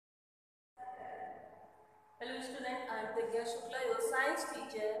Hello student, I am Pragya Shukla, your science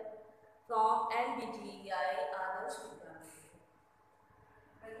teacher from NBGEI Adarsh Vidyalaya.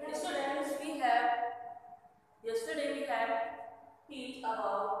 Students, yesterday we have teach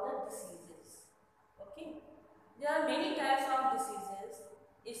about the diseases. Okay, there are many types of diseases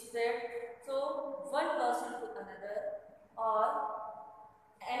spread so one person to another or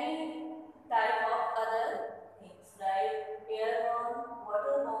any type of other things like airborne,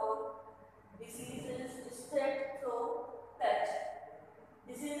 waterborne diseases spread through touch.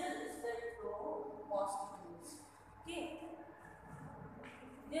 Diseases spread through mosquitoes. Okay.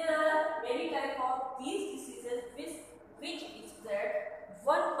 There are many types of these diseases which spread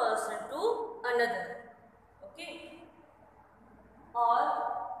one person to another. Okay. Or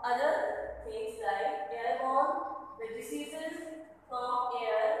other things like airborne, the diseases from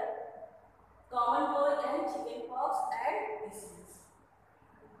air, common cold and chickenpox and disease.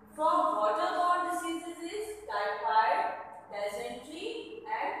 From waterborne diseases is typhoid, dysentery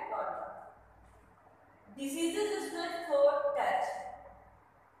and cholera. Diseases spread through touch.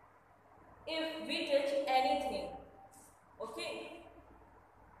 If we touch anything, okay,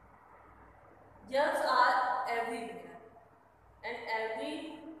 germs are everywhere and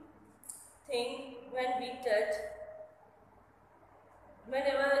everything when we touch,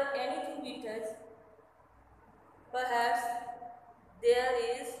 whenever anything we touch, perhaps there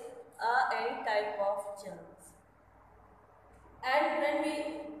is any type of germs. And when we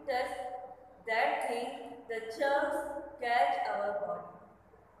touch that thing, the germs catch our body.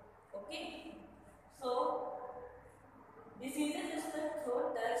 Okay? So, diseases spread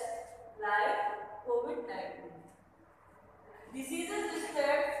through touch like COVID-19. Diseases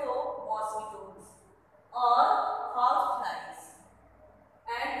spread through mosquitoes or house flies.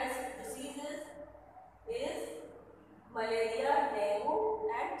 And the diseases is malaria, dengue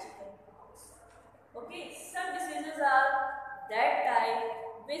and chickenpox. Okay, some diseases are that type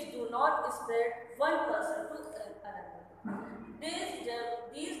which do not spread one person to another.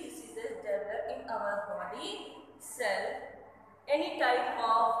 These diseases develop in our body cell any type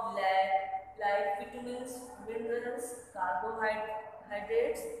of like vitamins, minerals,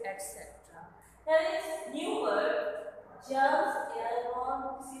 carbohydrates, etc. There is new word germs,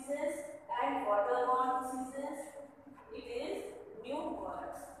 airborne diseases and waterborne diseases. It is new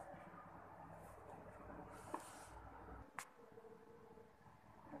words.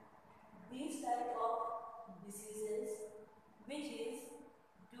 These type of diseases which is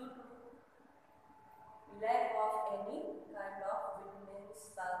due to lack of any kind of vitamins,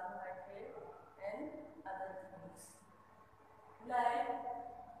 carbohydrate and other things. Like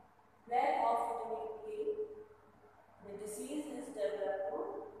lack of vitamin A, the disease is developed to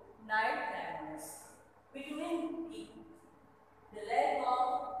night blindness. Vitamin B, the lack of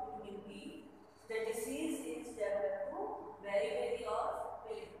vitamin B, the disease is developed to very of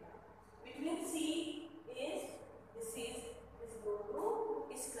melanoma. Vitamin C is disease is due to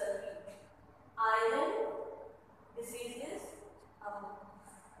scurvy. Iron disease is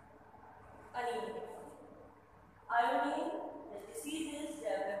anemia. Iodine, the disease is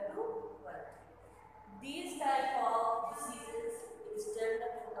developed to work. These type of diseases is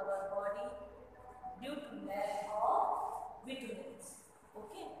developed in our body due to lack of vitamins.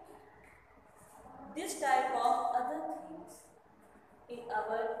 Okay. This type of other things in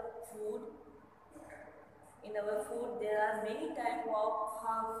our food. In our food, there are many type of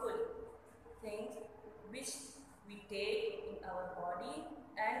harmful things which we take in our body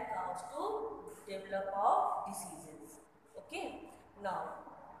and cause to develop of diseases. Okay. Now,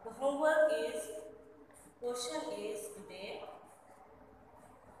 the homework is, question is today,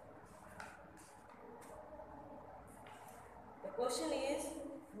 the question is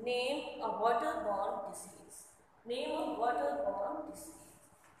name a waterborne disease. Name a waterborne disease.